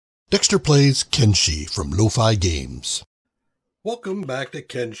Dexter plays Kenshi from LoFi Games. Welcome back to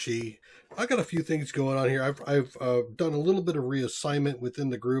Kenshi. I got a few things going on here. I've done a little bit of reassignment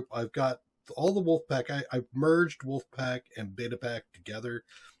within the group. I've got all the wolf pack. I've merged wolf pack and beta pack together.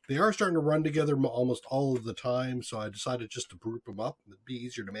 They are starting to run together almost all of the time, so I decided just to group them up. It'd be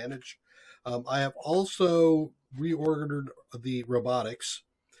easier to manage. I have also reordered the robotics.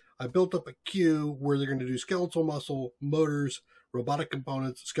 I built up a queue where they're going to do skeletal muscle, motors, robotic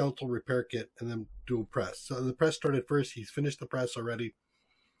components, skeletal repair kit, and then do a press. So the press started first. He's finished the press already.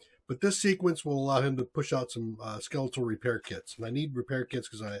 But this sequence will allow him to push out some skeletal repair kits. And I need repair kits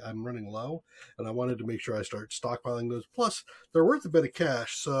because I'm running low, and I wanted to make sure I start stockpiling those. Plus, they're worth a bit of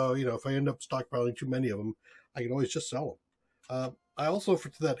cash, so if I end up stockpiling too many of them, I can always just sell them. I also,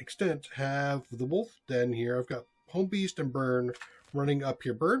 to that extent, have the wolf den here. I've got Home Beast and Burn running up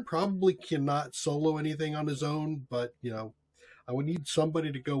here. Burn probably cannot solo anything on his own, but I would need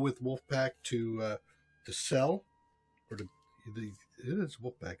somebody to go with Wolfpack to sell, or to it is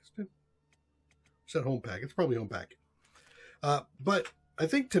Wolfpack, isn't it? Is that Home Pack? It's probably Home Pack. But I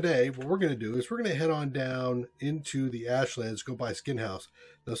think today what we're going to do is we're going to head on down into the Ashlands, go by Skin House.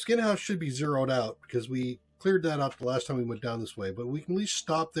 Now Skin House should be zeroed out because we cleared that out the last time we went down this way, but we can at least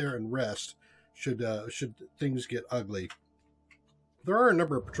stop there and rest should things get ugly. There are a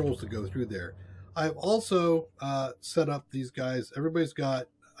number of patrols to go through there. I've also set up these guys. Everybody's got,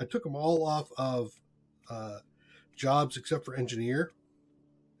 I took them all off of jobs except for engineer.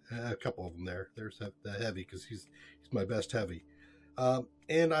 A couple of them there. There's the heavy because he's my best heavy. And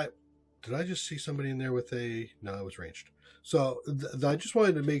did I just see somebody in there with a, no, it was ranged. So I just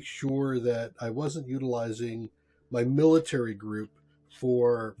wanted to make sure that I wasn't utilizing my military group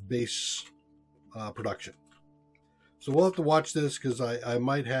for base production. So we'll have to watch this because I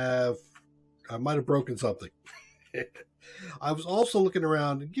might have broken something. I was also looking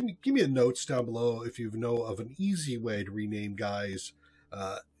around. Give me a notes down below if you know of an easy way to rename guys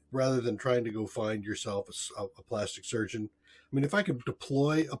rather than trying to go find yourself a plastic surgeon. I mean, if I could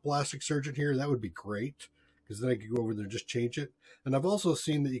deploy a plastic surgeon here, that would be great because then I could go over there and just change it. And I've also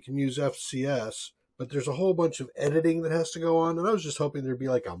seen that you can use FCS, but there's a whole bunch of editing that has to go on. And I was just hoping there'd be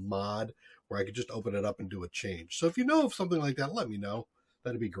like a mod where I could just open it up and do a change. So if you know of something like that, let me know.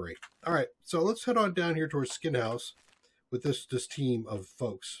 That'd be great. All right, so let's head on down here towards Skin House with this team of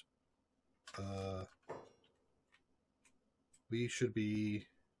folks. We should be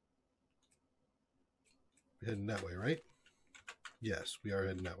heading that way, right? Yes, we are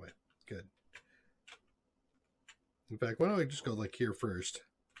heading that way. Good. In fact, why don't I just go like here first,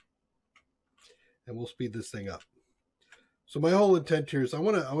 and we'll speed this thing up. So my whole intent here is I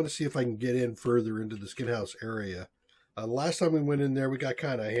want to see if I can get in further into the Skin House area. The last time we went in there, we got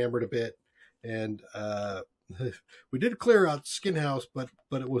kind of hammered a bit, and we did clear out Skin House, but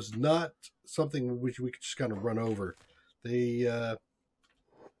it was not something which we could just kind of run over. They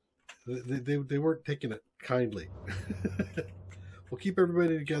weren't taking it kindly. We'll keep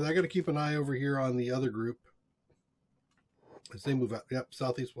everybody together. I got to keep an eye over here on the other group as they move out. Yep,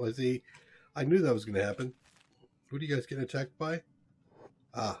 southeast. Well, I knew that was going to happen. What are you guys getting attacked by?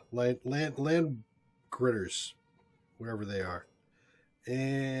 Land critters, wherever they are.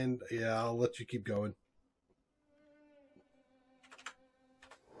 And yeah, I'll let you keep going.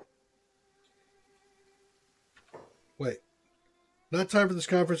 Wait, not time for this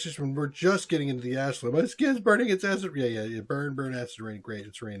conference when we're just getting into the Ashland. My skin's burning. It's acid. Yeah. Burn acid rain. Great,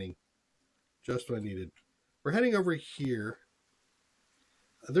 it's raining. Just what I needed. We're heading over here.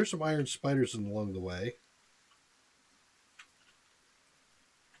 There's some iron spiders along the way.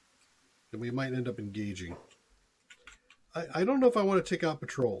 And we might end up engaging. I don't know if I want to take out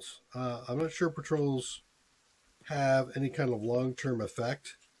patrols. I'm not sure patrols have any kind of long-term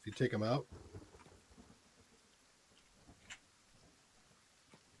effect if you take them out.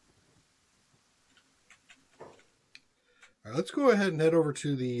 All right, let's go ahead and head over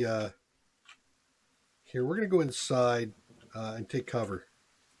to the... here, we're going to go inside and take cover.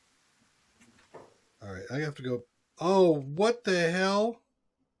 All right, I have to go... Oh, what the hell?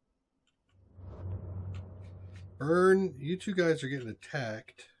 Burn, you two guys are getting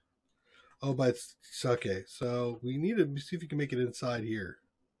attacked. Oh, but okay. So we need to see if you can make it inside here.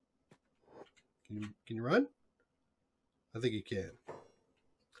 Can you run? I think you can.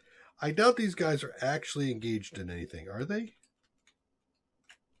 I doubt these guys are actually engaged in anything, are they?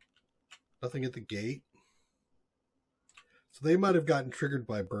 Nothing at the gate. So they might have gotten triggered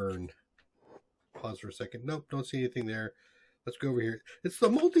by burn. Pause for a second. Nope, don't see anything there. Let's go over here. It's the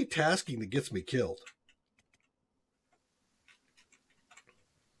multitasking that gets me killed.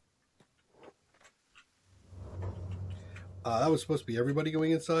 That was supposed to be everybody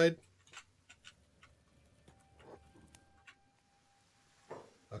going inside.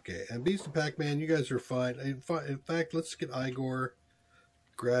 Okay, and Beast and Pac-Man, you guys are fine. In fact, let's get Igor.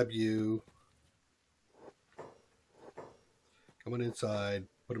 Grab you. Come on inside.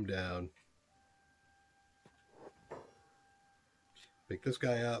 Put him down. Pick this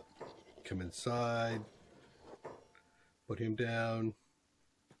guy up. Come inside. Put him down.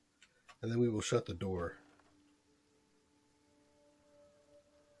 And then we will shut the door.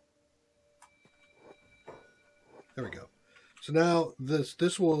 There we go. So now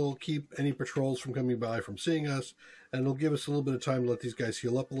this will keep any patrols from coming by from seeing us, and it'll give us a little bit of time to let these guys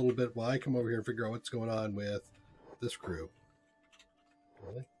heal up a little bit while I come over here and figure out what's going on with this crew.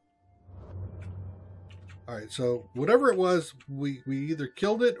 Really? All right, so whatever it was, we either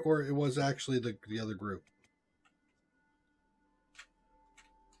killed it or it was actually the other group.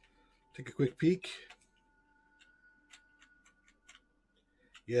 Take a quick peek.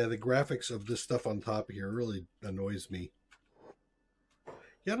 Yeah, the graphics of this stuff on top here really annoys me.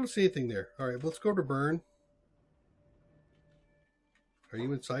 Yeah, I don't see anything there. All right, let's go to Burn. Are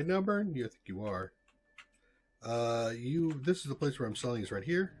you inside now, Burn? Yeah, I think you are. This is the place where I'm selling, is right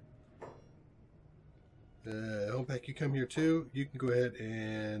here. Home Pack, you come here too. You can go ahead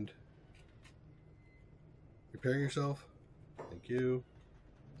and repair yourself. Thank you.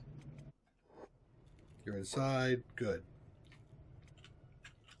 You're inside. Good.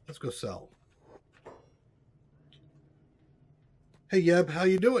 Let's go sell. Hey, Yeb, how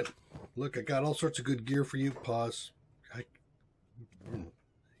you doing? Look, I got all sorts of good gear for you. Pause. I hate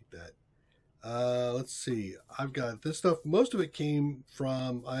that. Let's see. I've got this stuff. Most of it came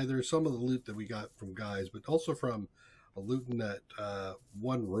from either some of the loot that we got from guys, but also from a loot in that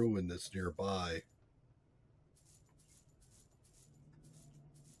one ruin that's nearby.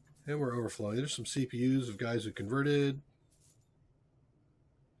 And we're overflowing. There's some CPUs of guys who converted.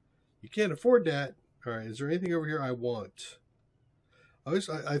 You can't afford that. All right, is there anything over here I want?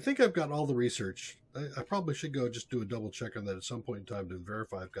 I think I've got all the research. I probably should go just do a double check on that at some point in time to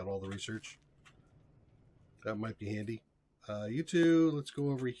verify I've got all the research. That might be handy. You two, let's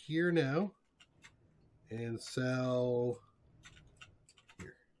go over here now and sell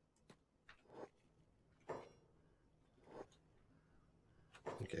here.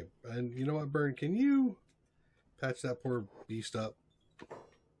 Okay, and you know what, Burn? Can you patch that poor beast up?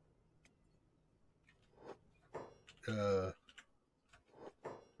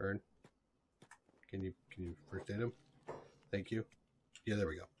 Burn, can you first aid him? Thank you. Yeah, there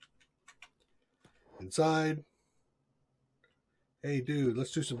we go. Inside. Hey, dude,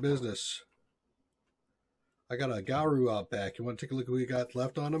 let's do some business. I got a Garu out back. You want to take a look at what we got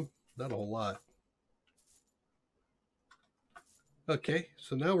left on him? Not a whole lot. Okay,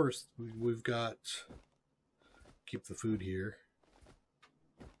 so now we've got. Keep the food here.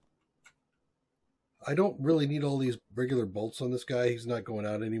 I don't really need all these regular bolts on this guy. He's not going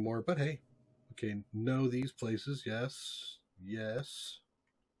out anymore, but hey. Okay, know these places. Yes. Yes.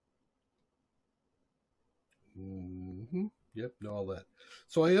 Yep, know all that.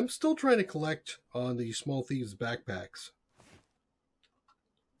 So I am still trying to collect on the Small Thieves backpacks.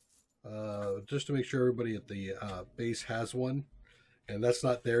 Just to make sure everybody at the base has one. And that's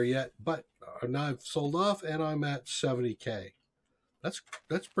not there yet. But now I've sold off and I'm at 70K. That's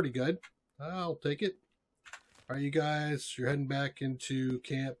pretty good. I'll take it. All right, you guys, you're heading back into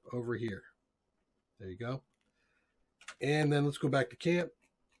camp over here. There you go. And then let's go back to camp.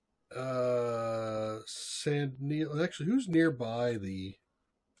 Actually, who's nearby the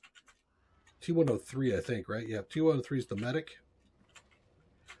T103, I think, right? Yeah, T103 is the medic.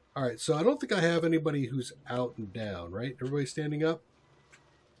 All right, so I don't think I have anybody who's out and down, right? Everybody standing up?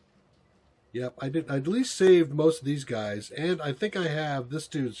 Yep, I at least saved most of these guys, and I think I have this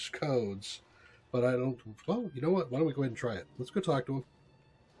dude's codes, but I don't. Well, you know what? Why don't we go ahead and try it? Let's go talk to him.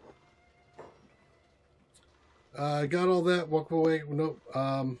 I got all that. Walk away. Nope.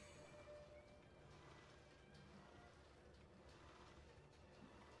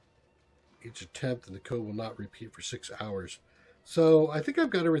 Each attempt and the code will not repeat for 6 hours. So I think I've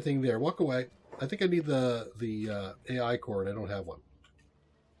got everything there. Walk away. I think I need the AI core, and I don't have one.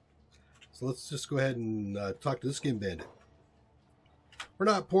 So let's just go ahead and talk to this Skin Bandit. We're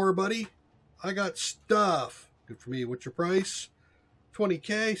not poor, buddy. I got stuff. Good for me. What's your price?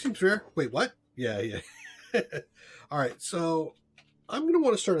 20K. Seems fair. Wait, what? Yeah. All right, so I'm going to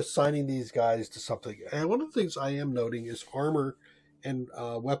want to start assigning these guys to something. And one of the things I am noting is armor and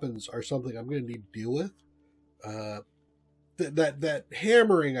weapons are something I'm going to need to deal with. That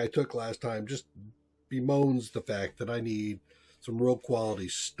hammering I took last time just bemoans the fact that I need some real quality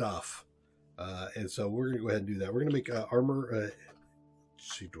stuff. And so we're going to go ahead and do that. We're going to make armor. Let's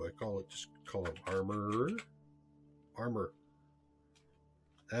see, do I call it? Just call it armor. Armor.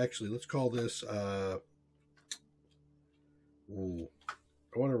 Actually, let's call this. Ooh,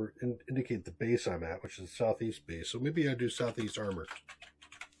 I want to indicate the base I'm at, which is the southeast base. So maybe I do southeast armor.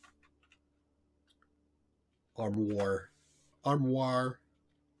 Armoire. Armoire.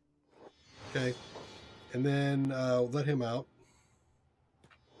 Okay. And then let him out.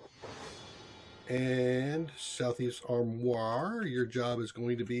 And southeast armoire, your job is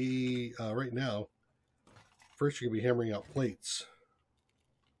going to be, right now, first you're going to be hammering out plates.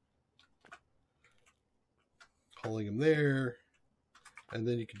 Hauling them there. And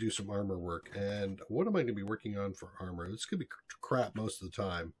then you can do some armor work. And what am I going to be working on for armor? It's going to be crap most of the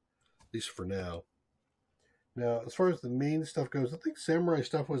time, at least for now. Now, as far as the main stuff goes, I think samurai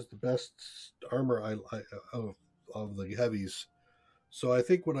stuff was the best armor of the heavies. So I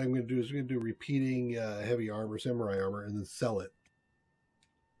think what I'm going to do is I'm going to do repeating heavy armor, samurai armor, and then sell it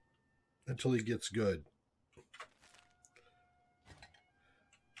until he gets good.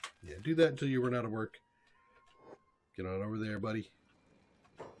 Yeah, do that until you run out of work. Get on over there, buddy.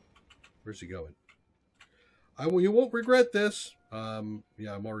 Where's he going? You won't regret this.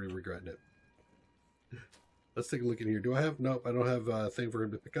 Yeah, I'm already regretting it. Let's take a look in here. Do I have? Nope, I don't have a thing for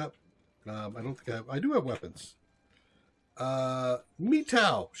him to pick up. I don't think I have. I do have weapons.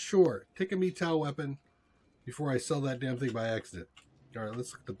 Metao. Sure. Take a Metao weapon before I sell that damn thing by accident. All right,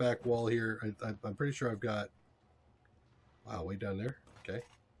 let's look at the back wall here. I'm pretty sure I've got... Wow, way down there. Okay.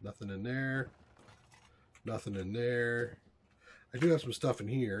 Nothing in there. Nothing in there. I do have some stuff in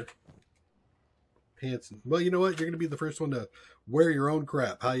here. Pants. Well, you know what? You're going to be the first one to wear your own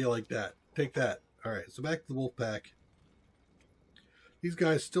crap. How you like that? Take that. All right, so back to the wolf pack. These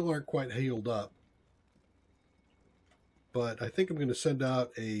guys still aren't quite healed up. But I think I'm going to send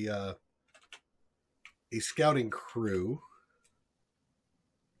out a scouting crew.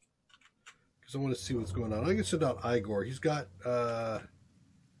 Because I want to see what's going on. I'm going to send out Igor. He's got, well,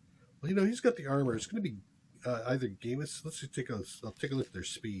 you know, he's got the armor. It's going to be either Gamus. Let's just I'll take a look at their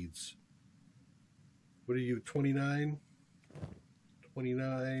speeds. What are you, 29?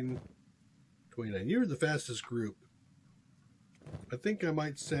 29. 29. You're the fastest group. I think I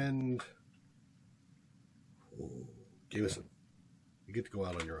might send... Oh, Jameson. You get to go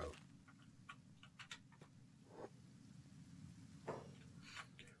out on your own.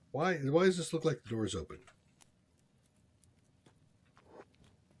 Why does this look like the door's open?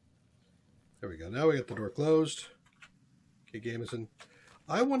 There we go. Now we got the door closed. Okay, Jameson.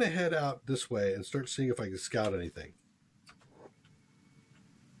 I want to head out this way and start seeing if I can scout anything.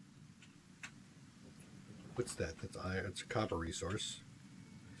 What's that? That's iron. It's a copper resource.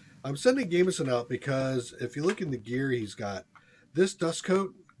 I'm sending Jameson out because if you look in the gear he's got, this dust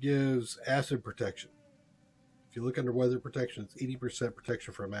coat gives acid protection. If you look under weather protection, it's 80%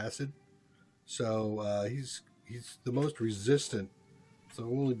 protection from acid. So he's the most resistant. So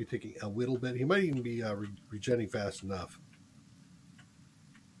we'll only be taking a little bit. He might even be regenerating fast enough.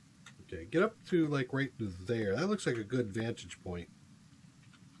 Okay, get up to like right there. That looks like a good vantage point.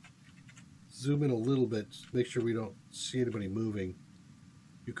 Zoom in a little bit, make sure we don't see anybody moving.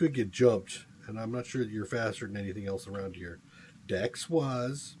 You could get jumped, and I'm not sure that you're faster than anything else around here. Dex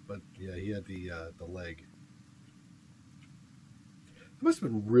was, but yeah, he had the leg. It must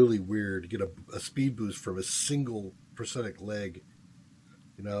have been really weird to get a speed boost from a single prosthetic leg.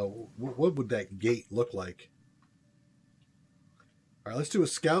 You know, what would that gait look like? All right, let's do a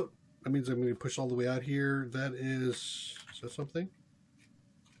scout. That means I'm going to push all the way out here. Is that something?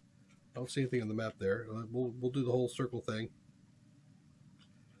 I don't see anything on the map there. We'll do the whole circle thing.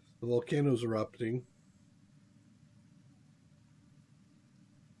 The volcano's erupting.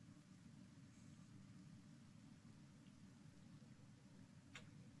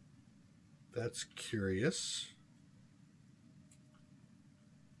 That's curious.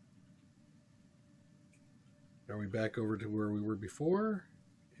 Are we back over to where we were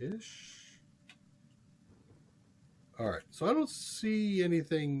before-ish? All right, so I don't see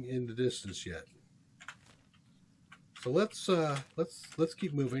anything in the distance yet. So let's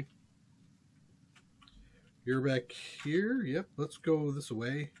keep moving. You're back here. Yep, let's go this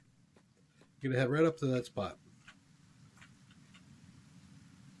way. You're gonna head right up to that spot.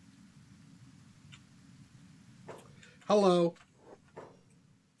 Hello.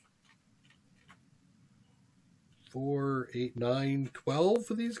 4, 8, 9, 12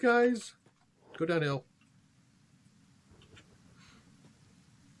 for these guys. Go downhill.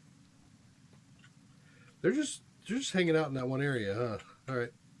 They're just hanging out in that one area, huh? All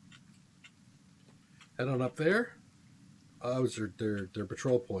right. Head on up there. Oh, it was their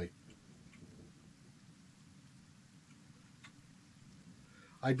patrol point.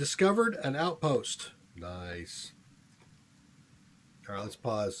 I discovered an outpost. Nice. All right, let's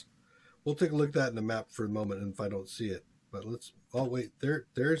pause. We'll take a look at that in the map for a moment, and if I don't see it, but let's. Oh wait,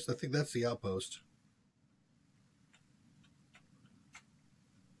 there's. I think that's the outpost.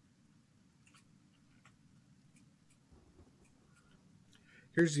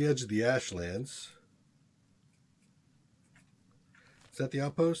 Here's the edge of the Ashlands. Is that the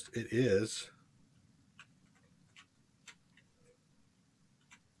outpost? It is.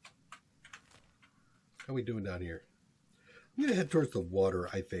 How are we doing down here? I'm going to head towards the water,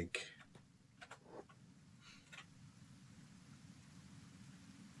 I think.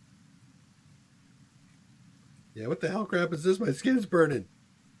 Yeah, what the hell crap is this? My skin's burning.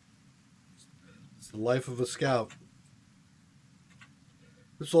 It's the life of a scout.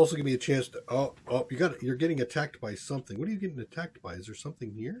 This will also give me a chance to... Oh, you're getting attacked by something. What are you getting attacked by? Is there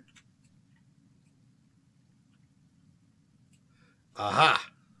something here? Aha!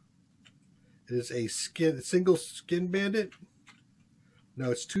 It is a single skin bandit? No,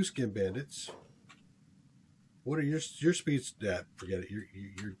 it's two skin bandits. What are your speeds? Yeah, forget it. You're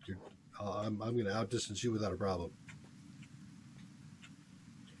I'm going to outdistance you without a problem.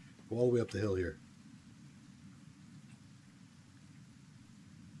 Go all the way up the hill here.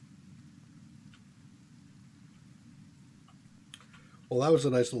 Well, that was a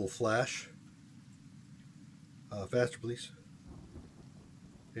nice little flash. Faster, please.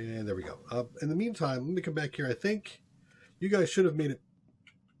 And there we go. In the meantime, let me come back here. I think you guys should have made it.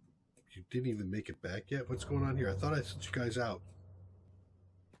 You didn't even make it back yet? What's going on here? I thought I sent you guys out.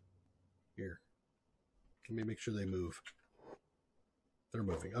 Here. Let me make sure they move. They're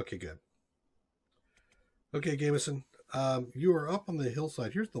moving. Okay, good. Okay, Gameson. You are up on the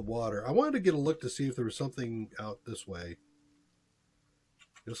hillside. Here's the water. I wanted to get a look to see if there was something out this way.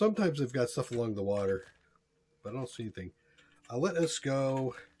 You know, sometimes they've got stuff along the water, but I don't see anything. Let us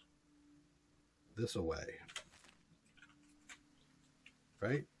go this way.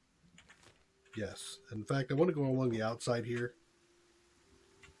 Right? Yes. In fact, I want to go along the outside here.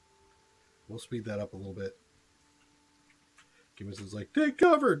 We'll speed that up a little bit. Gimmons like, take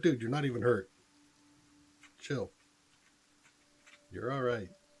cover! Dude, you're not even hurt. Chill. You're alright.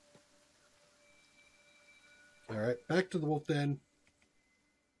 Alright, back to the wolf den.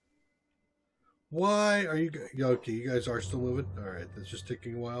 Why are you... Okay, you guys are still moving? Alright, that's just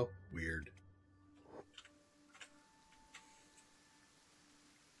taking a while. Weird.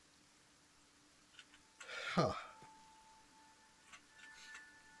 Huh.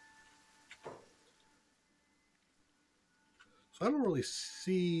 So I don't really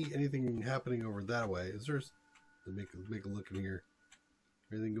see anything happening over that way. Is there... Make a look in here.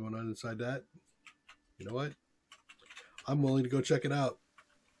 Anything going on inside that? You know what? I'm willing to go check it out.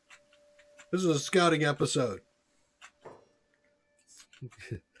 This is a scouting episode.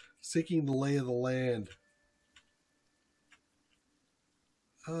 Seeking the lay of the land.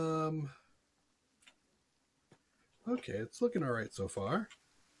 Okay, it's looking all right so far.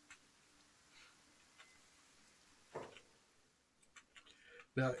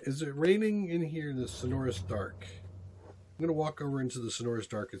 Now, is it raining in here in the sonorous dark? I'm gonna walk over into the sonorous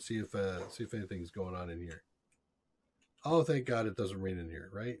dark and see if anything's going on in here. Oh, thank God it doesn't rain in here,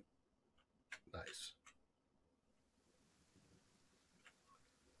 right? Nice.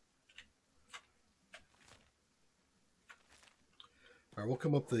 All right, we'll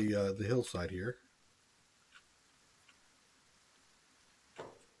come up the hillside here.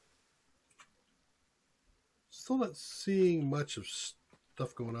 Still not seeing much of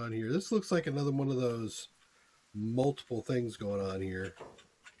stuff going on here. This looks like another one of those multiple things going on here.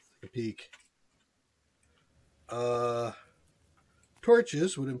 Take a peek.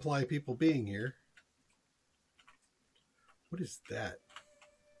 Torches would imply people being here. What is that?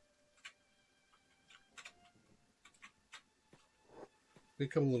 Let me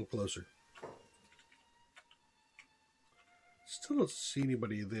come a little closer. Still don't see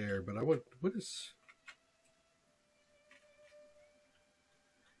anybody there, but what is...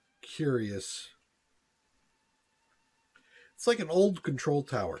 Curious. It's like an old control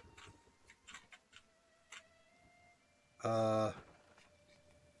tower.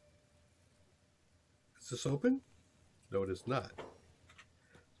 Is this open? No, it is not.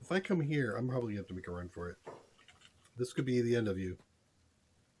 If I come here, I'm probably going to have to make a run for it. This could be the end of you.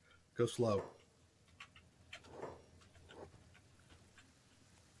 Go slow.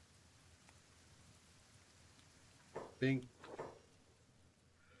 Bing.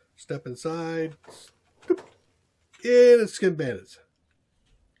 Step inside. And it's skin bandits.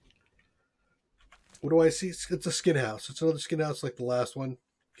 What do I see? It's a skin house. It's another skin house like the last one.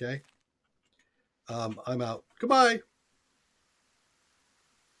 Okay. I'm out. Goodbye.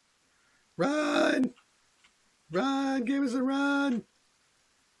 Run! Run! Give us a run!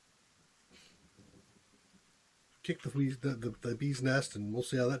 Kick the bee's nest, and we'll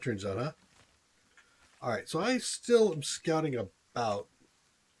see how that turns out, huh? Alright, so I still am scouting about.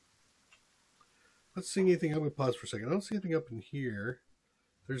 Let's see anything. I'm going to pause for a second. I don't see anything up in here.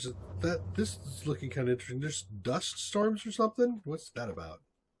 There's this is looking kind of interesting. There's dust storms or something? What's that about?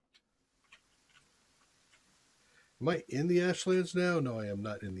 Am I in the Ashlands now? No, I am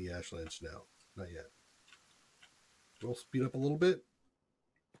not in the Ashlands now. Not yet. We'll speed up a little bit.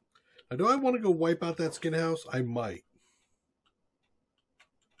 Now, do I want to go wipe out that skin house? I might.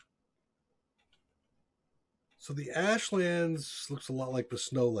 So the Ashlands looks a lot like the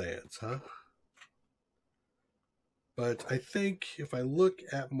Snowlands, huh? But I think if I look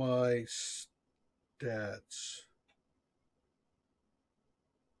at my stats,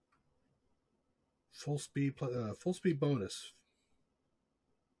 full speed bonus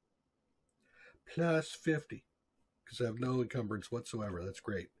plus 50 because I have no encumbrance whatsoever. That's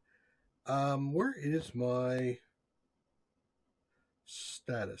great. Where is my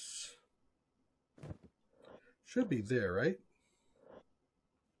status? Should be there, right?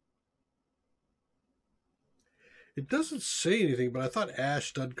 It doesn't say anything, but I thought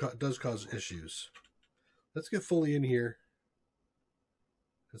ash does cause issues. Let's get fully in here.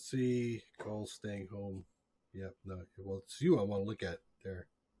 Let's see. Call staying home. Yep, no. Well, it's you I want to look at there.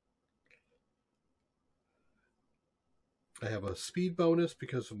 I have a speed bonus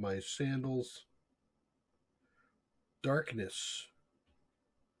because of my sandals. Darkness.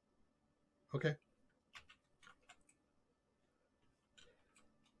 Okay.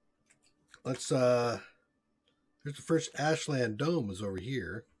 Let's, there's the first Ashland dome is over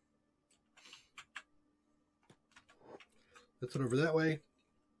here. Let's head over that way.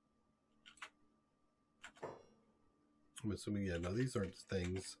 I'm assuming, yeah, no, these aren't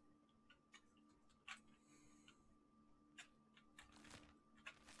things.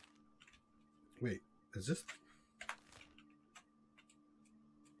 Wait, is this?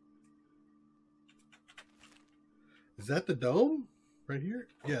 Is that the dome right here?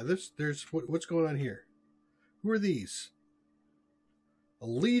 Yeah, there's what's going on here? Who are these? A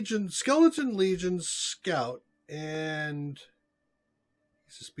Legion, Skeleton Legion Scout, and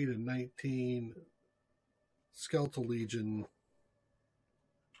he's a speed of 19. Skeletal Legion.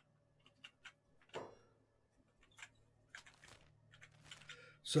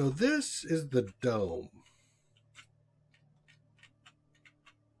 So this is the dome.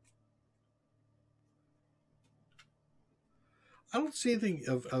 I don't see anything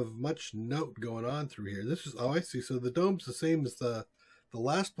of much note going on through here. This is, oh, I see. So the dome's the same as the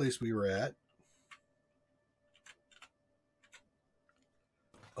last place we were at.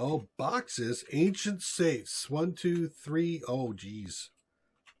 Oh, boxes, ancient safes. 1, 2, 3. Oh, geez.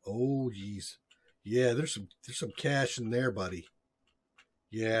 Oh, geez. Yeah, there's some cash in there, buddy.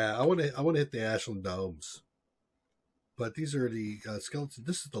 Yeah, I want to hit the Ashland domes. But these are the skeletons.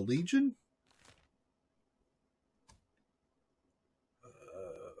 This is the Legion.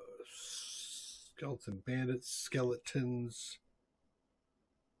 Skeleton bandits, skeletons.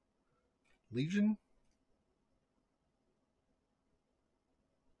 Legion.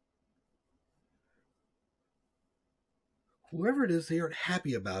 Whoever it is, they aren't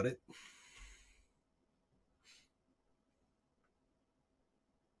happy about it.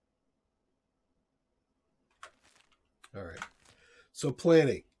 All right. So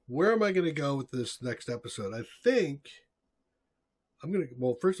planning. Where am I going to go with this next episode? I think I'm going to,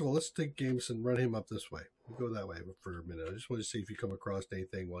 well, first of all, let's take James and run him up this way. We'll go that way for a minute. I just want to see if you come across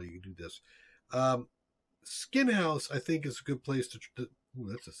anything while you do this. Skin House, I think, is a good place to ooh,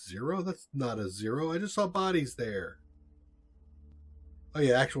 that's a 0? That's not a 0. I just saw bodies there. Oh,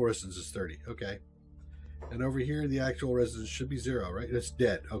 yeah, actual residence is 30. Okay. And over here, the actual residence should be 0, right? It's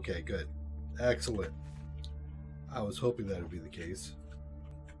dead. Okay, good. Excellent. I was hoping that would be the case.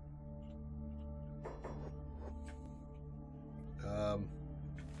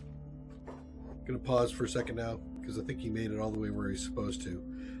 Going to pause for a second now, because I think he made it all the way where he's supposed to.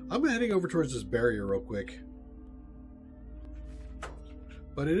 I'm heading over towards this barrier real quick.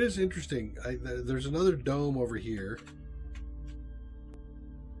 But it is interesting. There's another dome over here.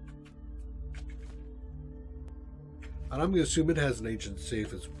 And I'm going to assume it has an ancient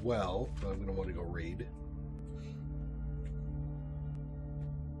safe as well. So I'm going to want to go raid.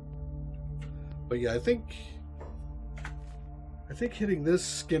 But yeah, I think hitting this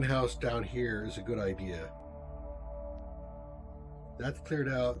skin house down here is a good idea. That's cleared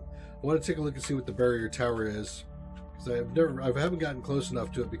out. I want to take a look and see what the barrier tower is, because I haven't gotten close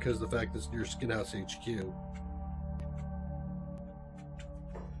enough to it because of the fact that it's near Skin House HQ.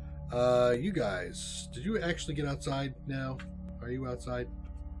 You guys, did you actually get outside now? Are you outside?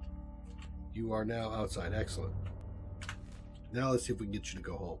 You are now outside. Excellent. Now let's see if we can get you to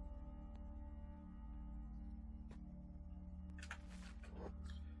go home.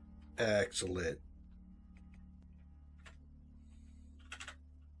 Excellent.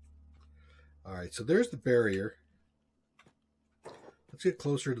 All right, so there's the barrier. Let's get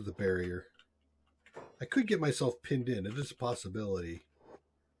closer to the barrier. I could get myself pinned in. It is a possibility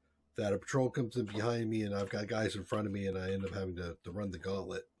that a patrol comes in behind me and I've got guys in front of me and I end up having to run the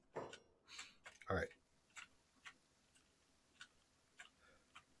gauntlet. All right.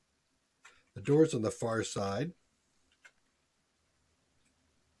 The door's on the far side.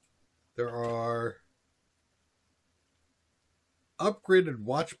 There are upgraded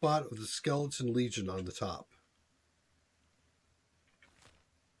watchbot of the Skeleton Legion on the top.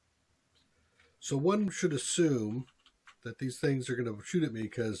 So one should assume that these things are going to shoot at me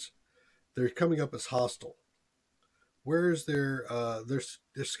because they're coming up as hostile. Where is their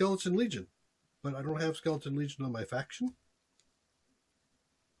Skeleton Legion? But I don't have Skeleton Legion on my faction.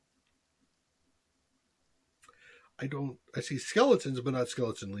 I see skeletons, but not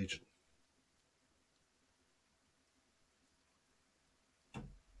Skeleton Legion.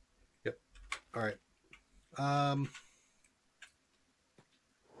 Yep. All right.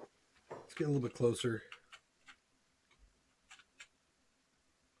 Let's get a little bit closer.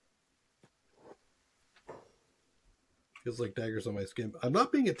 Feels like daggers on my skin. I'm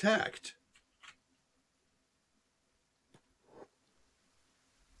not being attacked.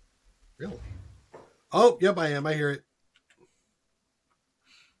 Really? Oh, yep, I am. I hear it.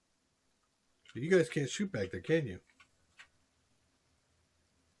 But you guys can't shoot back there, can you?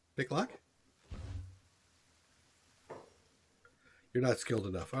 Pick lock? You're not skilled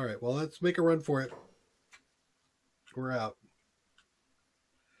enough. All right, well, let's make a run for it. We're out.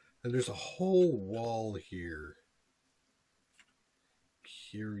 And there's a whole wall here.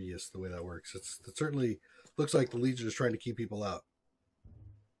 Curious the way that works. It certainly looks like the Legion is trying to keep people out.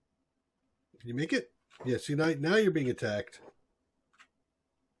 Can you make it? Yeah, see, now you're being attacked.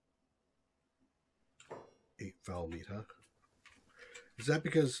 8 foul meat, huh? Is that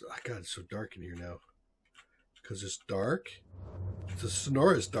because... Oh, God, it's so dark in here now. Because it's dark? The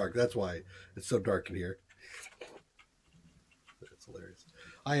Sonora's dark. That's why it's so dark in here. That's hilarious.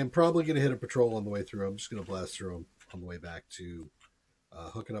 I am probably going to hit a patrol on the way through. I'm just going to blast through them on the way back to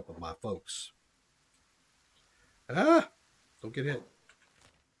hooking up with my folks. Ah! Don't get hit.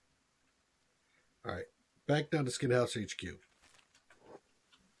 All right. Back down to Skin House HQ.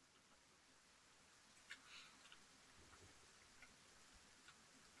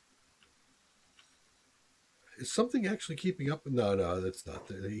 Is something actually keeping up? No, that's not.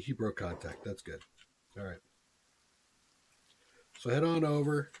 He broke contact. That's good. All right. So head on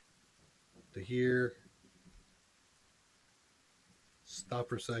over to here. Stop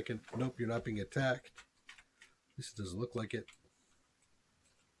for a second. Nope, you're not being attacked. At least it doesn't look like it.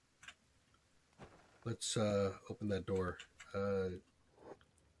 Let's open that door. Go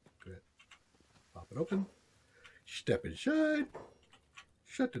ahead. Pop it open. Step inside.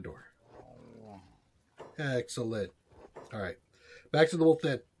 Shut the door. Excellent. All right. Back to the wolf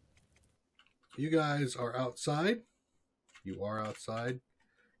den. You guys are outside. You are outside.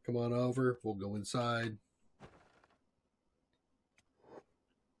 Come on over. We'll go inside.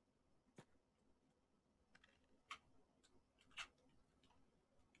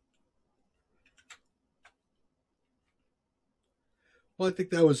 Well, I think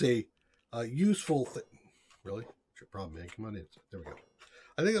that was a useful thing. Really? What's your problem, man? Come on in. There we go.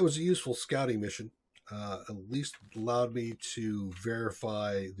 I think that was a useful scouting mission. At least allowed me to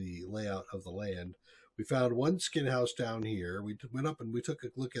verify the layout of the land. We found one skin house down here. We went up and we took a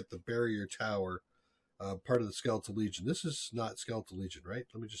look at the barrier tower, part of the Skeletal Legion. This is not Skeletal Legion, right?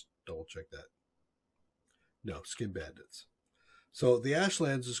 Let me just double check that. No, Skin Bandits. So the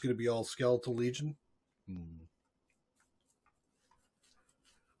Ashlands is going to be all Skeletal Legion.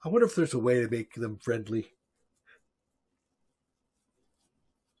 I wonder if there's a way to make them friendly.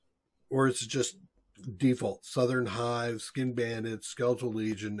 Or is it just default? Southern Hive, Skin Bandits, Skeletal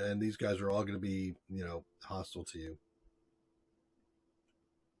Legion, and these guys are all going to be, hostile to you.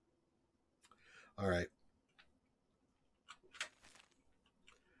 All right.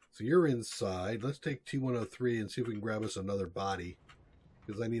 So you're inside. Let's take T103 and see if we can grab us another body.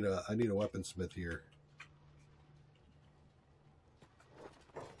 Because I need a weaponsmith here.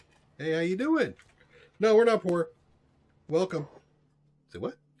 Hey, how you doing? No, we're not poor. Welcome. Say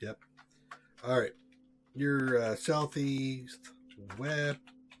what? Yep. All right. You're Southeast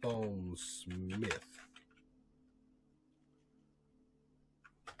Weaponsmith.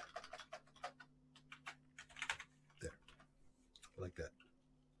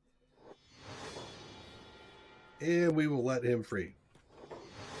 And we will let him free.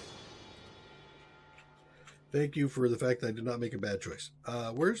 Thank you for the fact that I did not make a bad choice.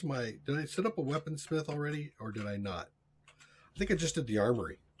 Where's my... Did I set up a weaponsmith already? Or did I not? I think I just did the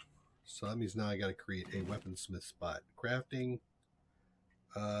armory. So that means now I got to create a weaponsmith spot. Crafting.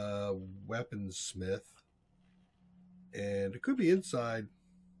 Weaponsmith. And it could be inside.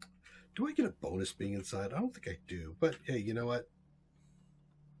 Do I get a bonus being inside? I don't think I do. But hey, you know what?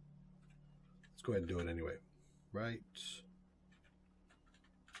 Let's go ahead and do it anyway. Right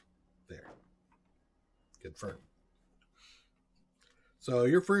there. Confirm. So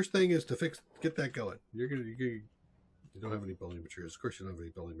your first thing is to get that going. You don't have any building materials. Of course you don't have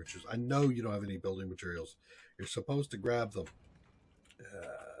any building materials. I know you don't have any building materials. You're supposed to grab them.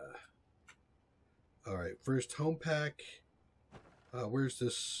 All right, first home pack. Where's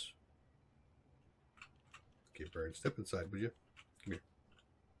this? Okay, Bird, step inside, would you? Come here.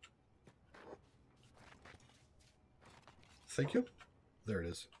 Thank you. There it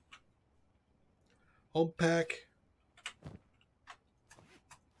is. Home pack.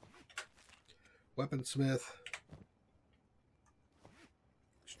 Weaponsmith.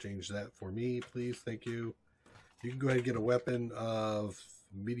 Exchange that for me, please. Thank you. You can go ahead and get a weapon of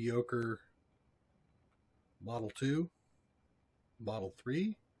mediocre Model 2. Model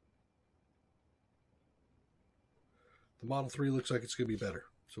 3. The Model 3 looks like it's going to be better.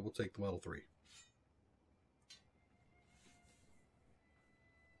 So we'll take the Model 3.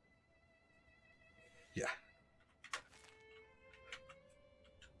 Yeah.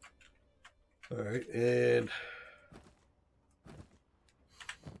 All right, and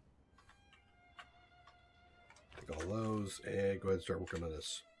take all those and go ahead and start working on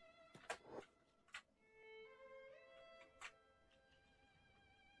this.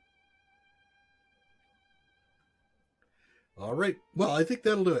 All right, well, I think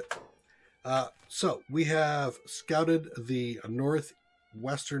that'll do it. So we have scouted the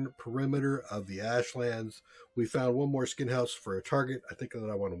northwestern perimeter of the Ashlands. We found one more skin house for a target. I think that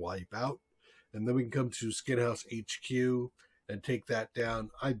I want to wipe out. And then we can come to Skin House HQ and take that down.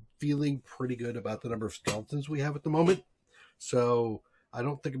 I'm feeling pretty good about the number of skeletons we have at the moment. So I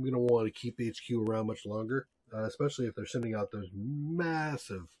don't think I'm going to want to keep HQ around much longer, especially if they're sending out those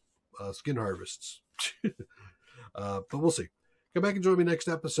massive skin harvests. But we'll see. Come back and join me next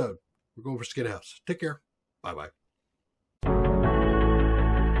episode. We're going for Skin House. Take care. Bye-bye.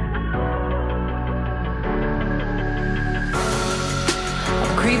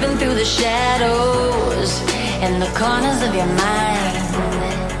 Creeping through the shadows in the corners of your mind.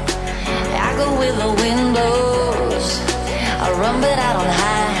 I go where the wind blows. I run but I don't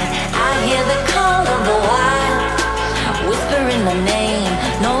hide. I hear the call of the wild, whispering my name.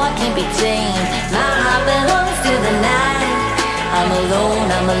 No, I can't be tamed. My heart belongs to the night. I'm alone,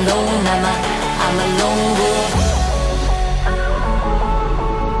 I'm alone, I'm a lone wolf.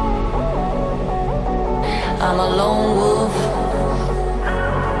 I'm a lone wolf.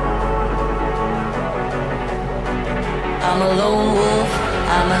 I'm a lone wolf.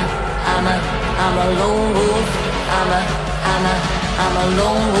 I'm a lone wolf. I'm a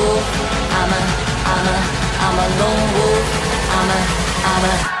lone wolf. I'm a lone wolf. I'm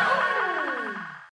a